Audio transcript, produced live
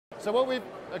So what we've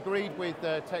agreed with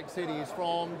Tech City is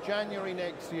from January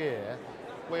next year,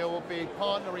 we will be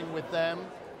partnering with them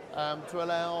to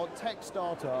allow tech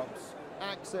startups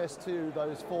access to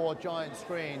those 4 giant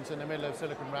screens in the middle of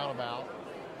Silicon Roundabout,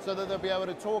 so that they'll be able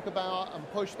to talk about and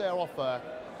push their offer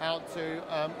out to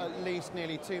at least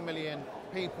nearly 2 million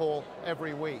people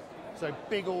every week. So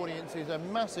big audiences, a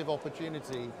massive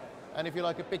opportunity, and if you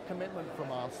like, a big commitment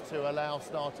from us to allow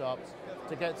startups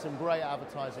to get some great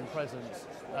advertising presence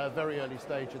at a very early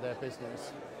stage of their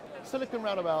business. Silicon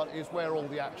Roundabout is where all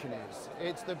the action is.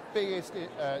 It's the biggest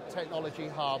technology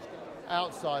hub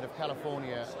outside of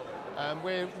California.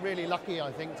 We're really lucky,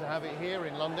 I think, to have it here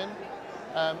in London.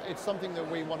 It's something that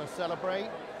we want to celebrate.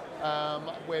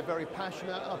 We're very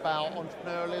passionate about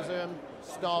entrepreneurialism,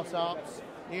 startups,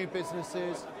 new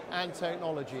businesses, and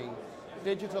technology.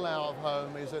 Digital out of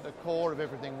home is at the core of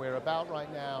everything we're about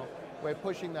right now. We're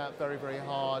pushing that very, very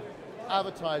hard.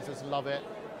 Advertisers love it.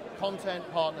 Content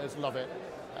partners love it.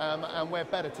 And we're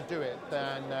better to do it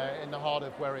than in the heart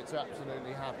of where it's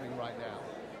absolutely happening right now.